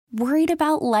Worried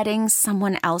about letting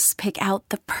someone else pick out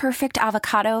the perfect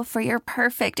avocado for your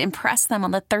perfect impress them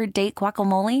on the third date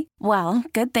guacamole? Well,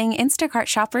 good thing Instacart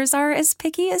shoppers are as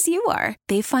picky as you are.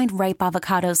 They find ripe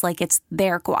avocados like it's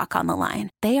their guac on the line.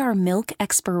 They are milk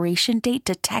expiration date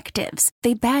detectives.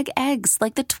 They bag eggs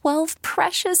like the 12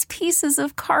 precious pieces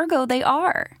of cargo they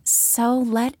are. So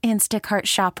let Instacart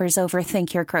shoppers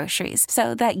overthink your groceries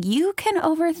so that you can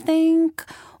overthink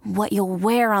what you'll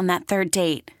wear on that third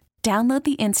date. Download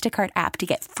the Instacart app to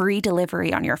get free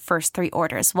delivery on your first 3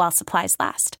 orders while supplies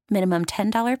last. Minimum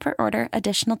 $10 per order.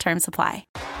 Additional terms apply.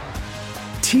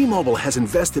 T-Mobile has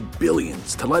invested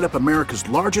billions to light up America's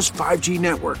largest 5G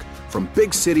network, from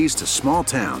big cities to small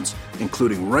towns,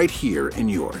 including right here in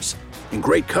yours. And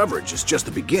great coverage is just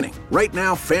the beginning. Right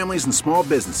now, families and small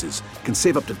businesses can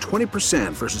save up to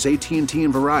 20% versus AT&T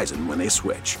and Verizon when they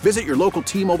switch. Visit your local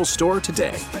T-Mobile store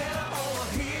today.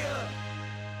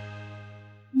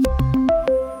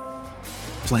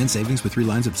 Plan savings with 3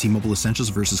 lines of T-Mobile Essentials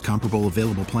versus comparable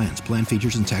available plans. Plan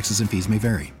features and taxes and fees may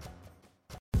vary.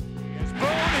 As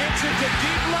Boone hits it to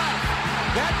deep left,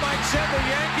 that might send the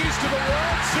Yankees to the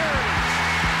World Series.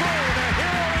 Boone, a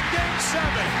hero in Game 7.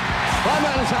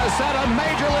 Clemens has set a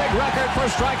major league record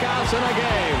for strikeouts in a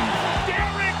game.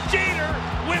 Derek Jeter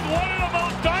with one of the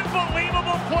most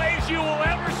unbelievable plays you will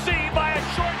ever see by a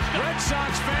shortstop. Red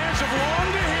Sox fans have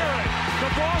longed to hear it.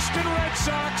 The Boston Red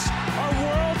Sox are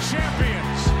world champions.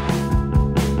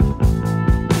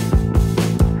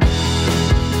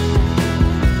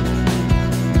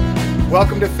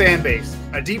 Welcome to Fanbase,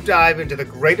 a deep dive into the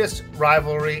greatest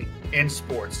rivalry in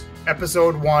sports.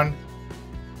 Episode 1,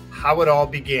 How It All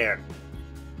Began.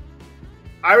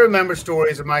 I remember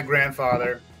stories of my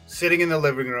grandfather sitting in the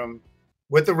living room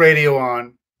with the radio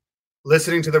on,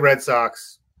 listening to the Red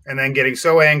Sox, and then getting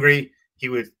so angry he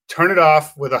would turn it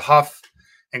off with a huff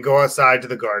and go outside to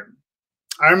the garden.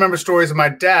 I remember stories of my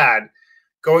dad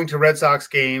going to Red Sox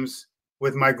games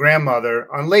with my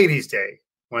grandmother on Ladies' Day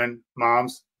when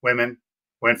women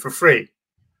went for free.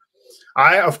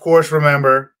 I, of course,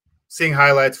 remember seeing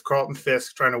highlights of Carlton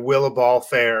Fisk trying to will a ball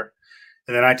fair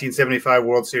in the 1975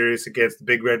 World Series against the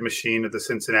Big Red Machine of the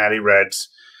Cincinnati Reds,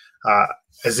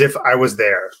 as if I was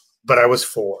there, but I was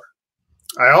 4.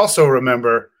 I also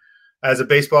remember, as a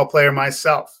baseball player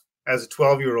myself, as a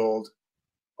 12-year-old,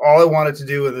 all I wanted to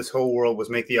do in this whole world was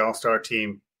make the All-Star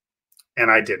team,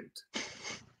 and I didn't.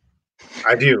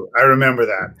 I do. I remember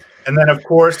that. And then, of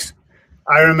course,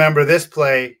 I remember this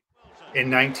play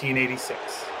in 1986.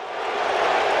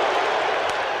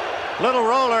 Little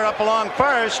roller up along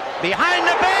first, behind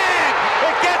the bag.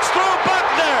 It gets through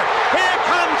Buckner. Here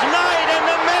comes Knight, and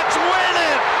the Mets win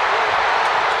it.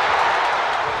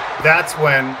 That's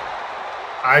when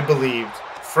I believed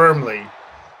firmly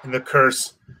in the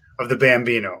curse of the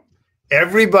Bambino.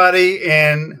 Everybody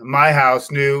in my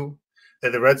house knew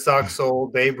that the Red Sox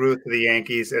sold Babe Ruth to the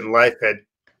Yankees, and life had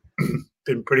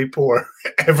been pretty poor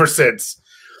ever since.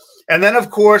 And then,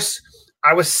 of course,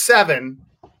 I was 7.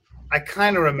 I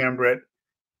kind of remember it,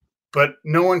 but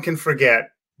no one can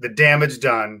forget the damage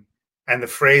done and the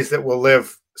phrase that will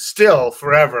live still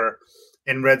forever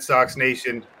in Red Sox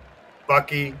Nation: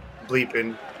 Bucky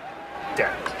bleepin'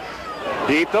 Dent.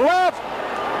 Deep to left.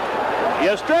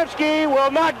 Yastrzemski will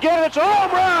not get it. It's a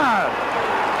home run.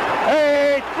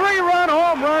 A 3-run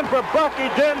home run for Bucky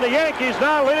Dent. The Yankees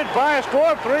now lead it by a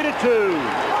score of 3-2.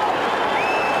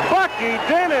 Bucky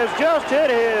Dent has just hit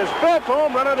his 5th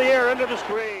home run of the year into the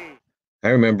screen. I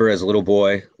remember as a little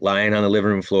boy lying on the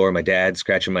living room floor, my dad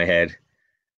scratching my head,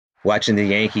 watching the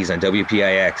Yankees on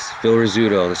WPIX, Phil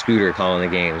Rizzuto, the scooter, calling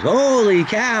the games. Holy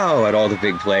cow! At all the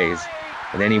big plays.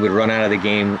 And then he would run out of the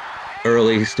game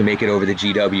early to make it over the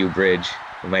GW bridge.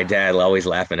 And my dad always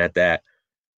laughing at that.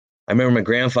 I remember my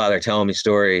grandfather telling me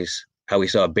stories how he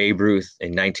saw Babe Ruth in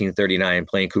 1939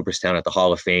 playing Cooperstown at the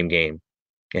Hall of Fame game,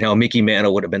 and how Mickey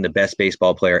Mantle would have been the best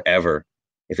baseball player ever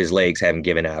if his legs hadn't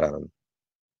given out on him.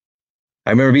 I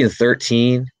remember being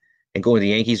 13 and going to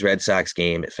the Yankees-Red Sox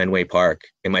game at Fenway Park,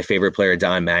 and my favorite player,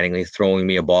 Don Mattingly, throwing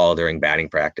me a ball during batting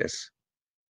practice.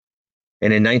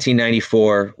 And in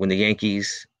 1994, when the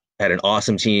Yankees had an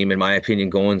awesome team, in my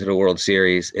opinion, going to the World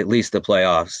Series, at least the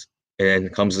playoffs, and then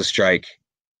comes the strike,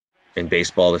 and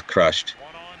baseball is crushed.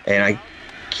 And I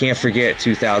can't forget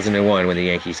 2001 when the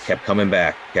Yankees kept coming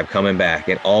back,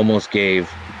 and almost gave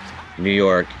New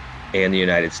York and the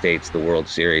United States the World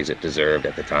Series it deserved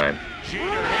at the time. Jeter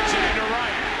hits it into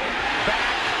right.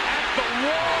 Back at the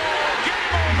wall.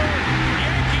 Game over.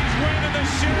 Yankees win, and the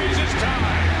series is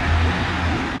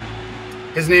tied.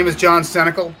 His name is John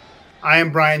Senecal. I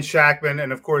am Brian Shackman,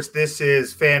 and of course, this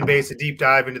is Fanbase, a deep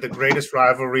dive into the greatest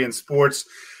rivalry in sports.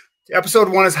 Episode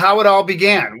 1 is how it all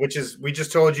began, which is we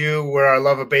just told you where our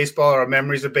love of baseball, our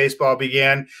memories of baseball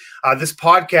began. This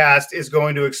podcast is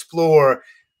going to explore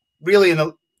really in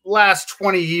the last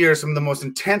 20 years, some of the most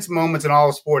intense moments in all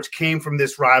of sports came from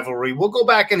this rivalry. We'll go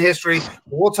back in history.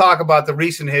 We'll talk about the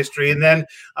recent history, and then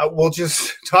we'll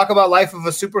just talk about life of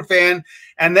a super fan.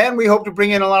 And then we hope to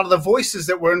bring in a lot of the voices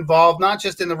that were involved, not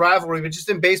just in the rivalry, but just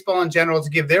in baseball in general, to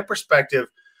give their perspective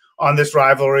on this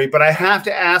rivalry. But I have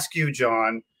to ask you,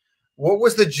 John, what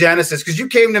was the genesis? Because you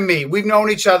came to me. We've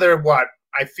known each other,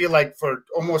 I feel like for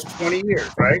almost 20 years,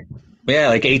 right? Yeah,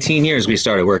 like 18 years we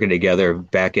started working together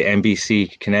back at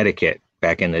NBC Connecticut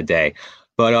back in the day.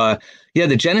 But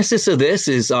the genesis of this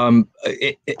is in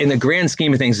the grand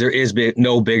scheme of things, there is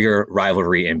no bigger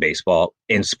rivalry in baseball,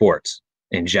 in sports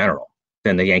in general,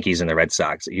 than the Yankees and the Red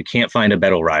Sox. You can't find a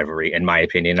better rivalry, in my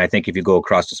opinion. I think if you go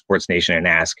across the sports nation and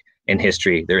ask in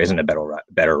history, there isn't a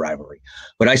better rivalry.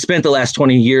 But I spent the last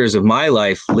 20 years of my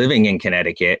life living in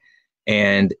Connecticut,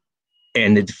 and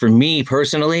for me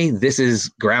personally, this is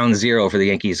ground zero for the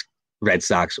Yankees-Red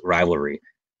Sox rivalry,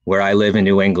 where I live in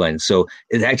New England. So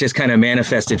that just kind of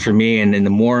manifested for me. And then the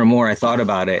more and more I thought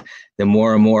about it, the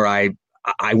more and more I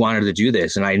wanted to do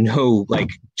this. And I know,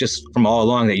 like, just from all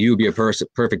along that you would be a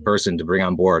perfect person to bring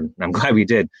on board. And I'm glad we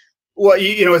did. Well,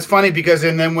 it's funny because,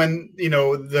 and then when,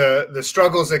 the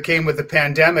struggles that came with the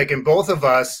pandemic, and both of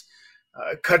us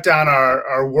cut down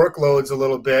our workloads a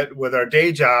little bit with our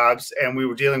day jobs, and we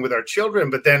were dealing with our children,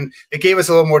 but then it gave us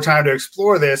a little more time to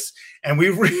explore this. And we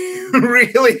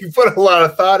really put a lot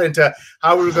of thought into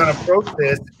how we were going to approach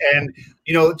this. And,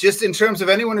 just in terms of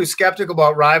anyone who's skeptical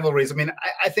about rivalries, I mean,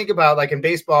 I think about, like, in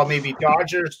baseball, maybe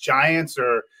Dodgers, Giants,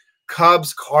 or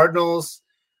Cubs, Cardinals.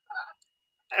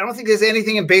 I don't think there's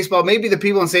anything in baseball. Maybe the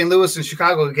people in St. Louis and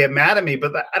Chicago could get mad at me,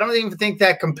 but I don't even think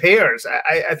that compares.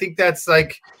 I think that's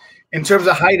like, in terms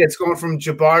of height, it's going from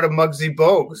Jabbar to Muggsy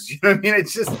Bogues. You know what I mean?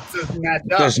 It's just doesn't match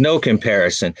up. There's no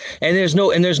comparison, and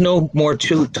there's no more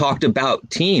talked about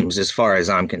teams as far as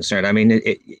I'm concerned. I mean,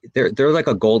 they're like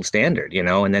a gold standard,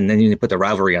 and then you put the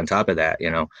rivalry on top of that.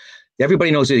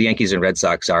 Everybody knows who the Yankees and Red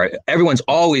Sox are. Everyone's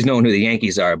always known who the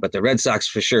Yankees are, but the Red Sox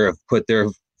for sure have put their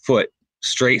foot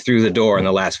straight through the door in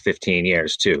the last 15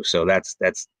 years too. So that's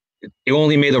it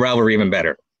only made the rivalry even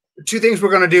better. Two things we're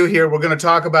going to do here. We're going to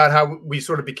talk about how we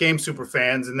sort of became super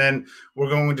fans, and then we're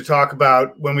going to talk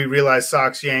about when we realized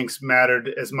Sox Yanks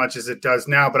mattered as much as it does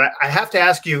now. But I have to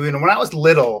ask you, when I was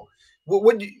little,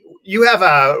 what you have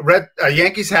a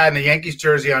Yankees hat and a Yankees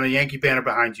jersey on a Yankee banner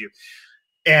behind you.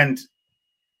 And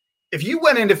if you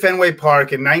went into Fenway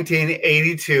Park in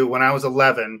 1982 when I was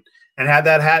 11 and had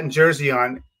that hat and jersey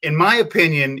on, in my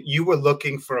opinion, you were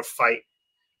looking for a fight.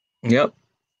 Yep.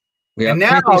 And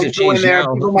now you go in there,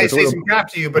 people might say some crap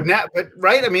to you, but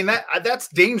right? I mean, that's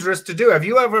dangerous to do. Have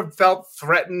you ever felt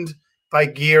threatened by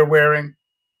gear wearing?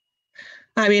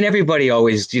 I mean, everybody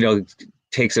always,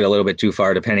 takes it a little bit too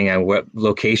far, depending on what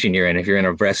location you're in. If you're in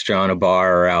a restaurant, a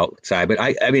bar, or outside, but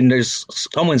I mean,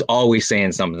 someone's always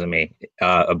saying something to me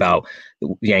about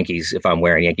the Yankees if I'm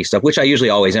wearing Yankee stuff, which I usually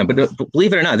always am. But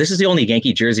believe it or not, this is the only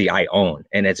Yankee jersey I own,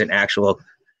 and it's an actual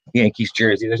Yankees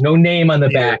jersey. There's no name on the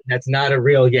back. That's not a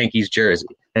real Yankees jersey.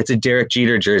 That's a Derek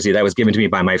Jeter jersey that was given to me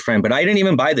by my friend, but I didn't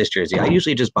even buy this jersey. I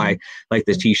usually just buy like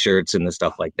the t-shirts and the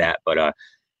stuff like that. But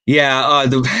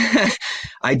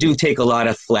I do take a lot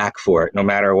of flack for it, no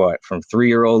matter what, from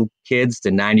 3-year-old kids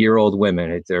to 90-year-old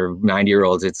women. If they're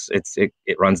 90-year-olds,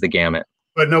 it runs the gamut.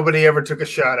 But nobody ever took a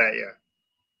shot at you.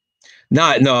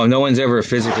 No one's ever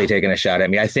physically taken a shot at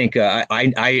me. I think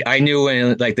I knew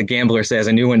when, like the gambler says,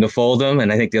 I knew when to fold them,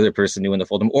 and I think the other person knew when to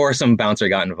fold them, or some bouncer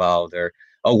got involved, or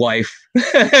a wife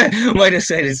might have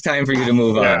said it's time for you to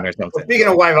move on or something. Well, speaking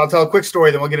of wife, I'll tell a quick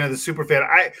story, then we'll get into the super fan.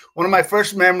 One of my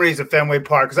first memories of Fenway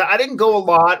Park, because I didn't go a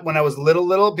lot when I was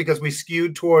little because we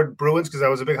skewed toward Bruins because I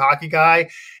was a big hockey guy,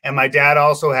 and my dad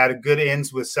also had a good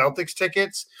ins with Celtics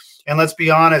tickets. And let's be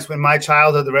honest, in my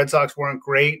childhood, the Red Sox weren't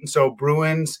great. And so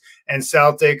Bruins and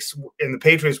Celtics and the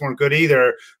Patriots weren't good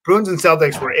either. Bruins and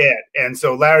Celtics were it. And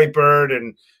so Larry Bird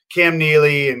and Cam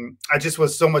Neely, and I just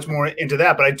was so much more into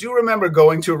that. But I do remember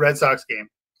going to a Red Sox game.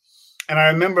 And I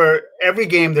remember every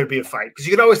game there'd be a fight. Because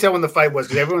you could always tell when the fight was,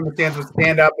 because everyone in the stands would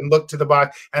stand up and look to the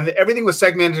box. And everything was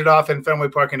segmented off in Fenway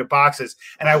Park into boxes.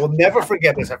 And I will never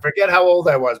forget this. I forget how old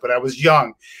I was, but I was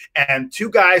young. And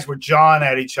two guys were jawing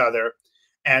at each other.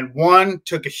 And one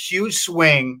took a huge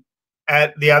swing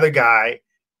at the other guy,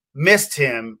 missed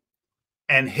him,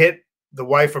 and hit the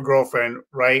wife or girlfriend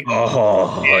right.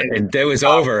 Oh, and it was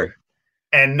over.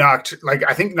 And knocked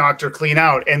her clean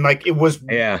out. And like it was.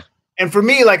 Yeah. And for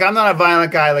me, like I'm not a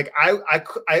violent guy. Like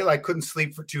I couldn't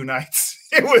sleep for 2 nights.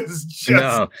 It was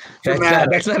just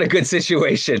that's not a good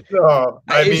situation. No,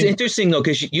 it's interesting though,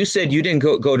 because you said you didn't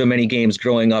go to many games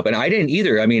growing up, and I didn't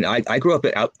either. I mean, I grew up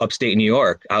upstate New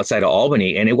York, outside of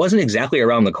Albany, and it wasn't exactly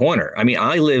around the corner. I mean,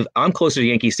 I'm closer to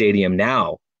Yankee Stadium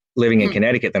now, living in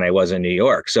Connecticut, than I was in New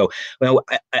York. So,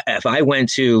 if I went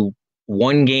to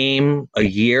one game a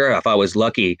year, if I was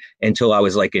lucky, until I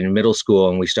was like in middle school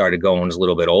and we started going, was a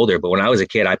little bit older. But when I was a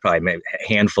kid, I probably made a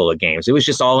handful of games. It was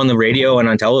just all on the radio and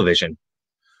on television.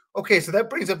 Okay, so that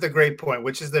brings up the great point,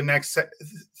 which is the next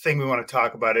thing we want to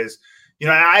talk about is,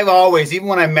 I've always, even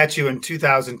when I met you in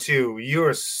 2002, you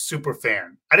were a super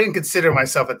fan. I didn't consider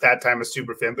myself at that time a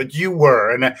super fan, but you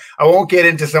were. And I won't get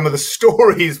into some of the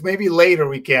stories, maybe later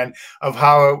we can, of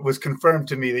how it was confirmed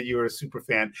to me that you were a super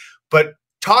fan. But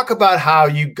talk about how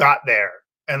you got there.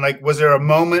 And like, was there a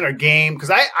moment or game? Because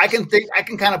I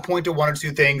can kind of point to one or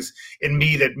two things in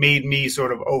me that made me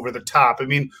sort of over the top. I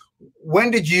mean, when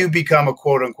did you become a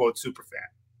quote unquote super fan?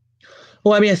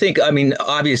 Well, I mean,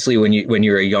 obviously when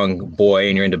you're a young boy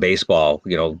and you're into baseball,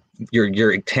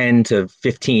 your 10 to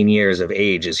 15 years of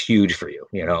age is huge for you,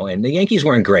 and the Yankees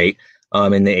weren't great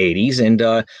in the 80s. And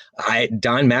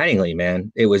Don Mattingly,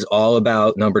 man, it was all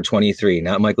about number 23,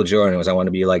 not Michael Jordan. It was, I want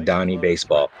to be like Donnie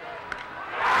Baseball.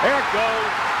 There it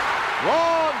goes.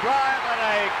 Long drive and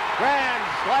a grand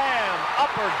slam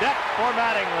upper deck for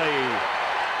Mattingly.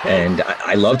 And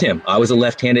I loved him. I was a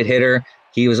left-handed hitter.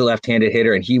 He was a left-handed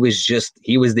hitter, and he was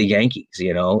the Yankees,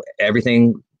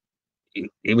 everything.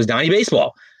 It was Donnie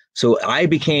Baseball. So I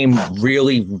became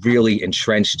really, really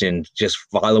entrenched in just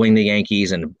following the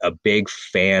Yankees and a big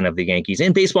fan of the Yankees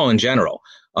and baseball in general,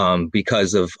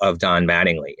 because of Don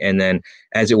Mattingly. And then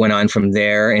as it went on from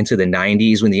there into the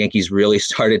 90s, when the Yankees really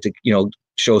started to,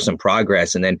 show some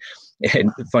progress. And then,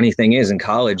 and the funny thing is, in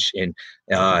college, and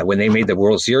when they made the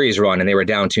World Series run and they were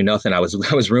down 2-0, I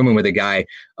was rooming with a guy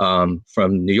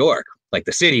from New York, like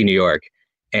the city, New York,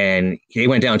 and he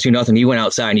went down 2-0. He went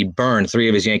outside and he burned 3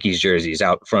 of his Yankees jerseys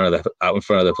out in front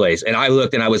of the place. And I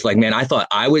looked and I was like, man, I thought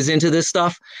I was into this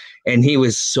stuff, and he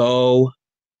was so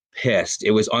pissed.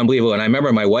 It was unbelievable. And I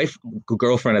remember my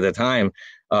girlfriend at the time,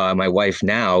 my wife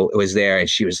now, was there, and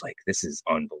she was like, this is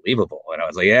unbelievable. And I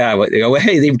was like, yeah,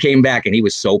 they came back, and he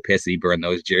was so pissed that he burned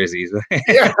those jerseys.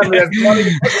 Yeah, I mean,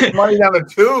 that's money down the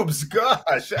tubes.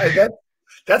 Gosh,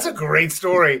 that's a great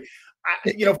story.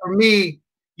 For me,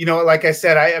 like I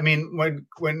said, I mean,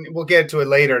 when we'll get to it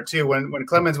later too, when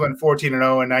Clemens went 14-0 in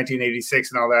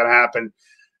 1986 and all that happened,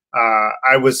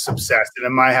 I was obsessed. And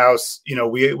in my house,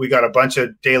 we got a bunch of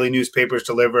daily newspapers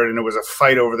delivered, and it was a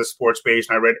fight over the sports page.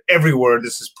 And I read every word.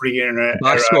 This is pre-internet.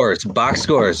 Box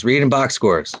scores, reading box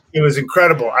scores. It was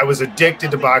incredible. I was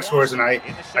addicted to box scores, and I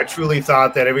truly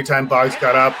thought that every time Boggs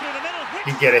got up,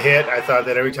 he'd get a hit. I thought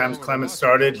that every time Clemens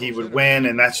started, he would win,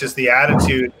 and that's just the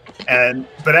attitude.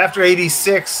 But after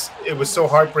 86, it was so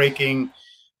heartbreaking.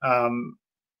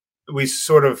 We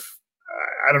sort of,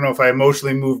 I don't know if I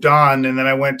emotionally moved on, and then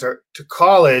I went to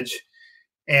college,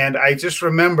 and I just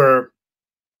remember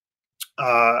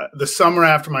the summer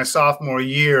after my sophomore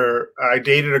year, I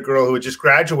dated a girl who had just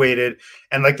graduated,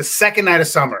 and like the second night of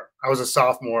summer, I was a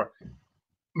sophomore,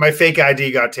 my fake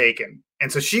ID got taken.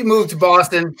 And so she moved to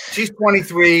Boston. She's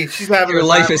 23. She's having your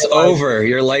life is over.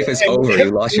 Your life is over.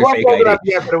 You lost your fake ID.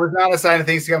 Yet, but it was not a sign of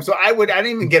things to come. So I didn't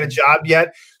even get a job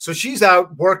yet. So she's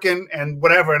out working and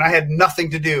whatever, and I had nothing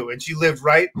to do. And she lived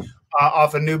right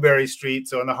off of Newbury Street,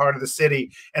 so in the heart of the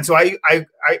city. And so I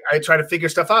tried to figure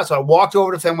stuff out. So I walked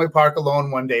over to Fenway Park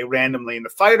alone one day randomly, and the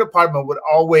fire department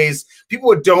people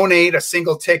would donate a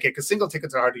single ticket, because single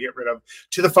tickets are hard to get rid of,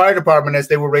 to the fire department as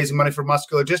they were raising money for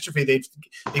muscular dystrophy. They'd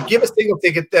give a single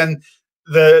ticket, then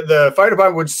the fire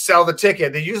department would sell the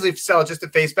ticket. They usually sell it just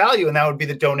at face value, and that would be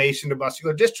the donation to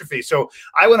muscular dystrophy. So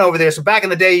I went over there. So back in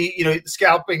the day,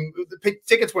 scalping, the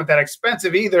tickets weren't that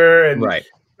expensive either. And right.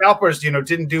 Scalpers,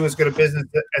 didn't do as good a business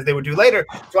as they would do later.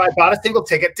 So I bought a single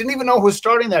ticket. Didn't even know who was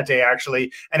starting that day,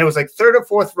 actually. And it was like 3rd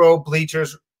or 4th row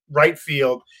bleachers, right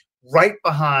field, right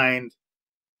behind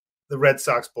the Red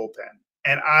Sox bullpen.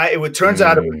 And it turns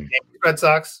out it was the Red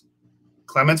Sox.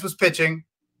 Clemens was pitching,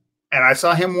 and I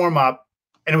saw him warm up,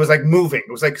 and it was like moving.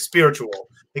 It was like spiritual.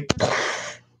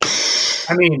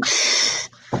 I mean,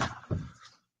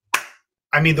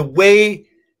 the way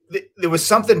there was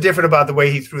something different about the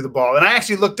way he threw the ball. And I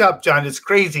actually looked up, John. It's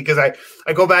crazy because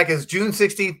I go back as June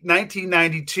 16th,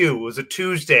 1992. It was a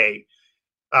Tuesday.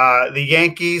 The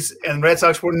Yankees and Red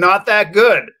Sox were not that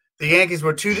good. The Yankees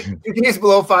were two games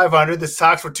below 500. The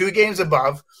Sox were 2 games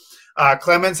above.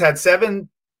 Clemens had 7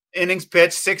 innings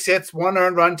pitched, 6 hits, 1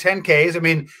 earned run, 10 Ks. I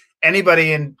mean,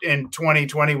 anybody in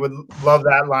 2020 would love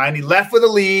that line. He left with a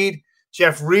lead.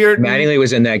 Jeff Reardon. Mattingly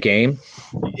was in that game.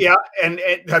 Yeah, and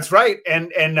that's right.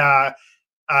 And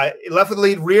left with the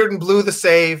lead. Reardon blew the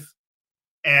save,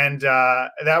 and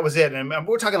that was it. And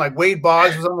we're talking like Wade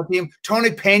Boggs was on the team.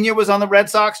 Tony Pena was on the Red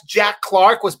Sox. Jack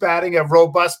Clark was batting a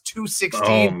robust .216.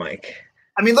 Oh, Mike.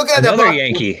 I mean, look at another that.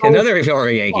 Yankee. Another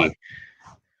Yankee.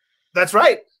 That's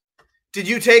right. Did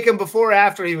you take him before or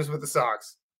after he was with the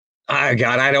Sox? Oh,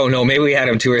 God, I don't know. Maybe we had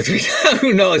him 2 or 3 times.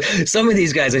 Who knows? Some of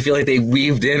these guys, I feel like they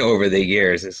weaved in over the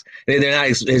years. They're not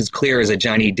as clear as a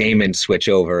Johnny Damon switch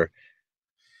over.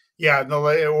 Yeah, no,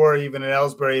 or even in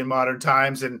Ellsbury in modern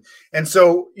times. And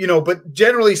so, but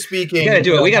generally speaking.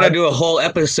 We got to do a whole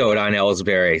episode on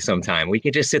Ellsbury sometime. We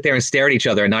could just sit there and stare at each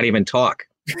other and not even talk.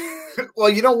 Well,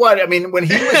 you know what? I mean, when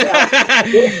he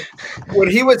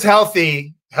was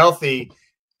healthy,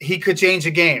 he could change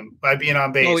a game by being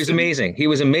on base. Oh, he's amazing. He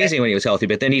was amazing when he was healthy,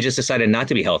 but then he just decided not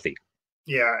to be healthy.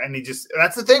 Yeah, and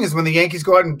that's the thing is when the Yankees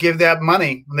go out and give that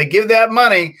money, when they give that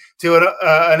money to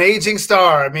an aging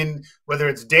star, I mean, whether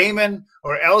it's Damon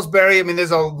or Ellsbury, I mean,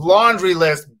 there's a laundry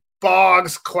list,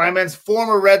 Boggs, Clemens,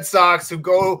 former Red Sox who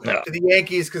go to the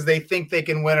Yankees because they think they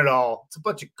can win it all. It's a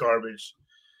bunch of garbage.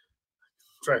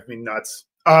 Drives me nuts.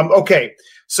 Okay,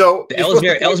 so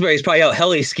Ellsbury's probably out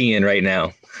heli skiing right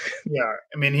now. Yeah,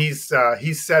 I mean he's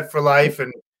set for life,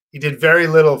 and he did very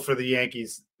little for the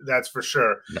Yankees. That's for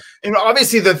sure. No. And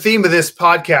obviously, the theme of this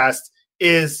podcast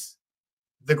is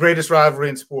the greatest rivalry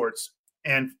in sports.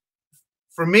 And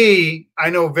for me,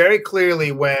 I know very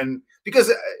clearly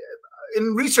because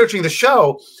in researching the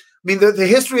show, I mean the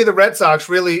history of the Red Sox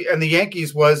really and the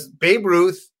Yankees was Babe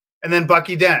Ruth and then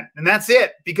Bucky Dent. And that's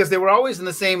it, because they were always in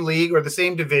the same league or the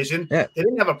same division. Yeah. They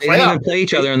didn't have a playoff. They didn't even play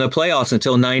each other in the playoffs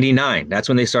until 99. That's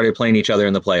when they started playing each other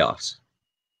in the playoffs.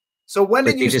 So when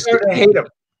did you start to hate them?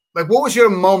 Like, what was your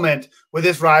moment where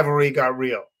this rivalry got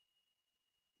real?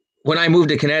 When I moved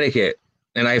to Connecticut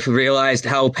and I realized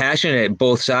how passionate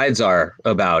both sides are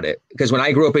about it. Because when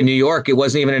I grew up in New York, it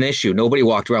wasn't even an issue. Nobody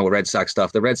walked around with Red Sox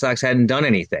stuff. The Red Sox hadn't done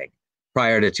anything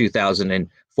prior to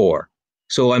 2004.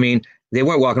 So, I mean, they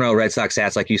weren't walking around with Red Sox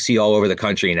hats like you see all over the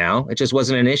country now. It just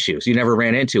wasn't an issue. So you never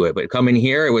ran into it. But coming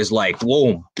here, it was like,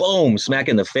 boom, boom, smack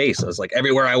in the face. It was like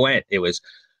everywhere I went, it was.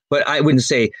 But I wouldn't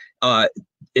say,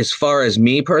 as far as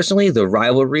me personally, the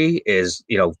rivalry is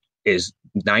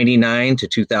 99 to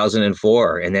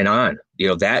 2004 and then on.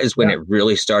 That is when it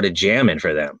really started jamming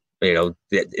for them.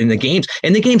 In the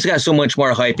games got so much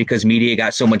more hype because media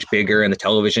got so much bigger and the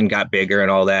television got bigger and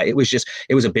all that. It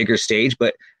was a bigger stage,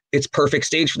 but it's perfect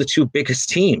stage for the two biggest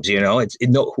teams. Who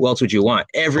else would you want?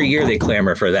 Every year they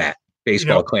clamor for that.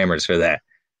 Baseball clamors for that.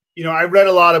 I read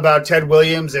a lot about Ted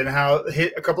Williams and how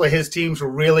a couple of his teams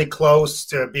were really close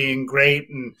to being great,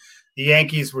 and the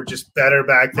Yankees were just better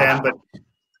back then. But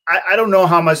I don't know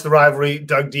how much the rivalry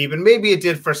dug deep, and maybe it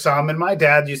did for some. And my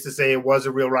dad used to say it was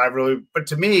a real rivalry. But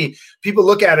to me, people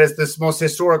look at it as this most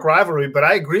historic rivalry. But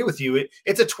I agree with you.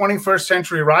 It's a 21st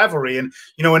century rivalry. And,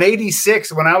 in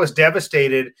 '86, when I was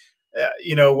devastated,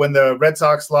 when the Red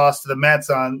Sox lost to the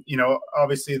Mets on,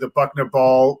 obviously the Buckner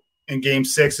ball in Game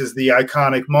 6 is the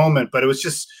iconic moment. But it was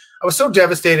just, I was so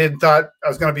devastated and thought I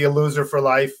was going to be a loser for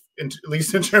life, at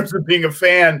least in terms of being a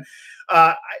fan.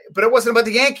 But it wasn't about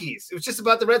the Yankees. It was just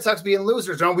about the Red Sox being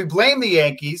losers. We blame the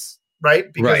Yankees,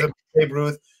 right, because of Babe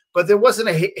Ruth. But there wasn't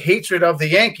a hatred of the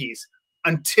Yankees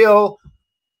until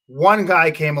one guy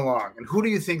came along. And who do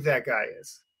you think that guy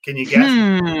is? Can you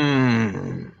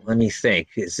guess? Let me think.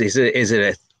 Is it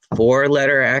a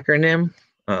 4-letter acronym?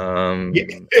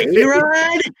 A-Rod?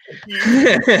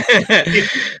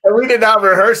 We did not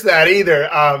rehearse that either.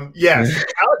 Yes,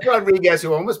 Alex Rodriguez,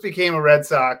 who almost became a Red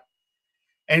Sox,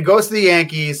 and goes to the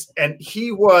Yankees, and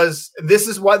this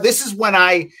is when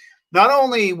I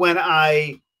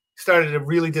started to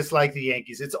really dislike the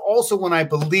Yankees. It's also when I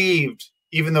believed,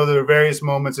 even though there were various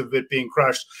moments of it being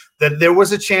crushed, that there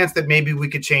was a chance that maybe we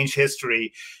could change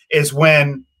history, is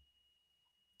when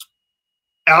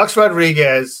Alex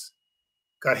Rodriguez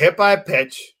got hit by a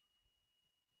pitch,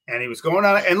 and he was going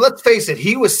on, and let's face it,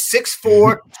 he was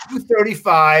 6'4",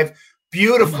 235,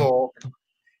 beautiful.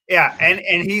 Yeah, and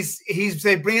he's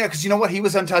bringing it because you know what? He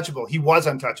was untouchable. He was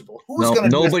untouchable.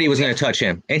 Nobody was going to touch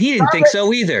him, and he didn't think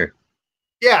so either.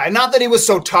 Yeah, and not that he was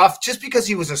so tough, just because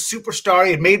he was a superstar.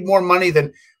 He had made more money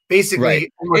than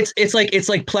basically. Right. It's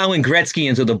like plowing Gretzky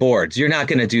into the boards. You're not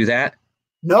going to do that.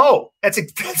 No, that's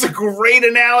a great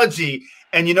analogy.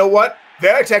 And you know what?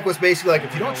 Varitek was basically like,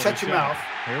 if you don't shut your mouth,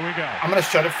 here we go. I'm going to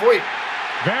shut it for you.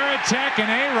 Varitek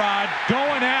and A-Rod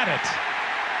going at it.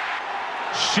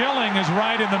 Schilling is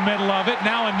right in the middle of it.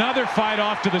 Now another fight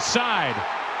off to the side.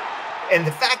 And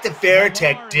the fact that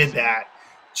Varitek did that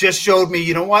just showed me,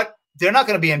 you know what? they're not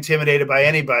going to be intimidated by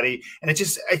anybody. And it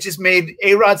just made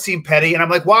A-Rod seem petty. And I'm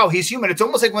like, wow, he's human. It's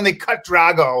almost like when they cut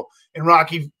Drago in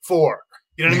Rocky IV.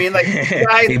 You know what I mean? Like,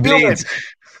 he bleeds.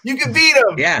 You can beat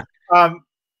him. Yeah.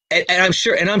 And I'm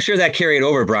sure that carried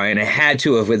over, Brian. It had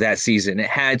to have with that season. It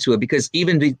had to have, because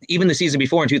even the season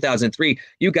before in 2003,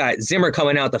 you got Zimmer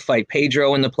coming out to fight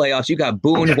Pedro in the playoffs. You got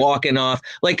Boone walking off.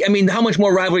 Like, I mean, how much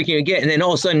more rivalry can you get? And then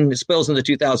all of a sudden it spills into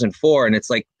 2004, and it's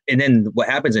like, and then what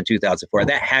happens in 2004?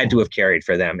 That had to have carried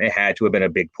for them. It had to have been a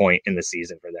big point in the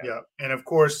season for them. Yeah, and of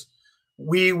course,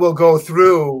 we will go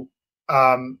through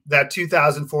that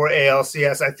 2004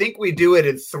 ALCS. I think we do it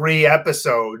in 3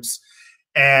 episodes,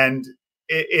 and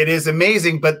it is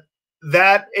amazing, but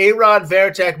that A-Rod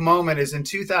Varitek moment is in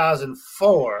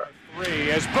 2004. As Boone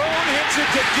hits it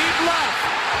to deep left.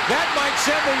 That might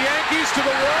send the Yankees to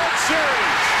the World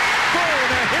Series.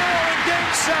 Boone, a hero in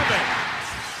Game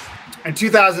 7. And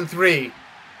 2003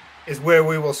 is where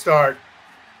we will start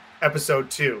episode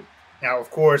 2. Now,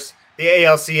 of course, the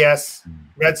ALCS,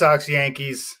 Red Sox,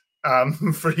 Yankees.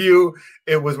 For you,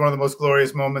 it was one of the most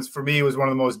glorious moments. For me, it was one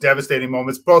of the most devastating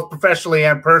moments, both professionally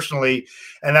and personally.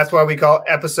 And that's why we call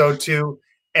episode 2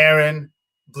 Aaron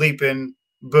Bleepin'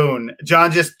 Boone.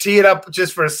 John, just tee it up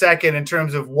just for a second in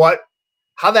terms of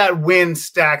how that win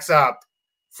stacks up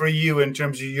for you in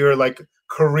terms of your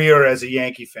career as a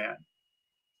Yankee fan.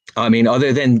 I mean,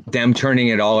 other than them turning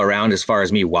it all around, as far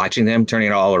as me watching them turning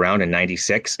it all around in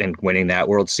 96 and winning that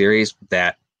World Series,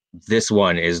 that this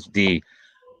one is the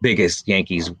biggest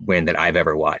Yankees win that I've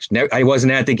ever watched. I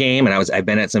wasn't at the game, and I've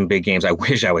been at some big games. I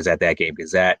wish I was at that game,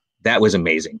 because that was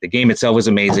amazing. The game itself was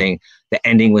amazing. The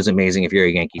ending was amazing. If you're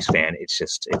a Yankees fan,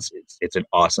 it's an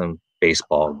awesome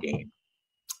baseball game.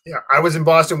 Yeah, I was in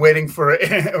Boston waiting for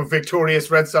a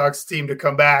victorious Red Sox team to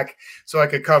come back so I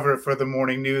could cover it for the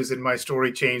morning news, and my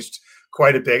story changed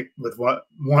quite a bit with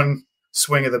one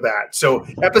swing of the bat. So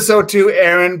episode 2,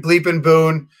 Aaron Bleepin'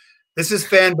 Boone. This is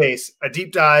Fanbase, a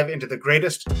deep dive into the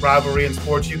greatest rivalry in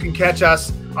sports. You can catch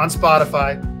us on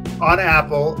Spotify, on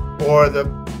Apple, or the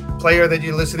player that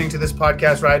you're listening to this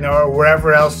podcast right now, or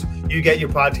wherever else you get your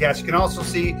podcast. You can also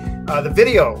see the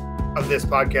video of this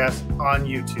podcast on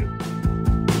YouTube.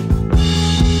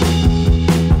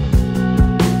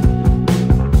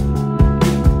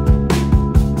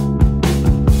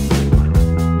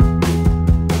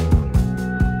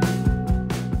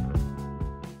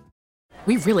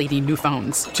 We really need new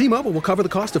phones. T-Mobile will cover the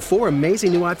cost of 4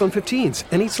 amazing new iPhone 15s,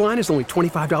 and each line is only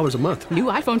 $25 a month. New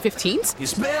iPhone 15s?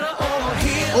 It's better over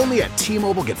here. Only at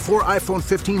T-Mobile, get 4 iPhone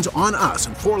 15s on us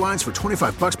and 4 lines for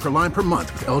 $25 per line per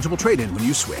month with eligible trade-in when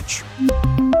you switch.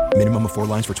 Minimum of 4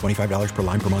 lines for $25 per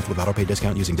line per month with autopay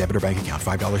discount using debit or bank account.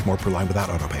 $5 more per line without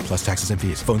autopay, plus taxes and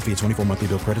fees. Phone fee at 24 monthly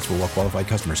bill credits for well-qualified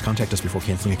customers. Contact us before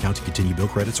canceling account to continue bill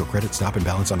credits or credit stop and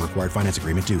balance on required finance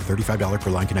agreement due. $35 per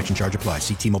line connection charge applies.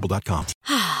 See T-Mobile.com.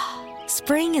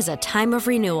 Spring is a time of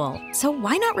renewal, so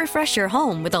why not refresh your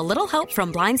home with a little help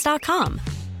from Blinds.com?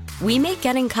 We make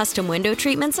getting custom window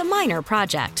treatments a minor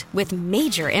project with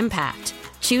major impact.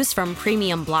 Choose from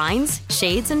premium blinds,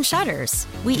 shades, and shutters.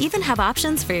 We even have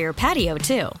options for your patio,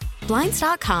 too.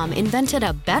 Blinds.com invented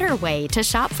a better way to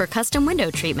shop for custom window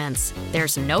treatments.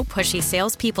 There's no pushy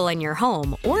salespeople in your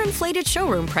home or inflated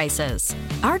showroom prices.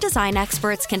 Our design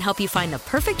experts can help you find the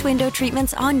perfect window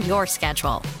treatments on your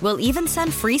schedule. We'll even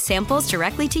send free samples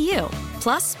directly to you.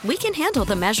 Plus, we can handle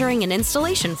the measuring and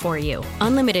installation for you.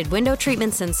 Unlimited window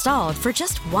treatments installed for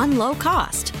just one low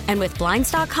cost. And with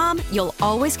Blinds.com, you'll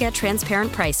always get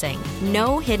transparent pricing.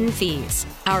 No hidden fees.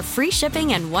 Our free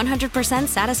shipping and 100%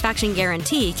 satisfaction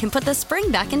guarantee can put the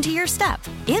spring back into your step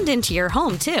and into your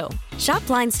home, too. Shop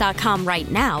Blinds.com right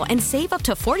now and save up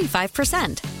to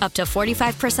 45%. Up to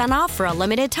 45% off for a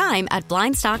limited time at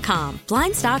Blinds.com.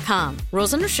 Blinds.com.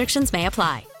 Rules and restrictions may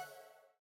apply.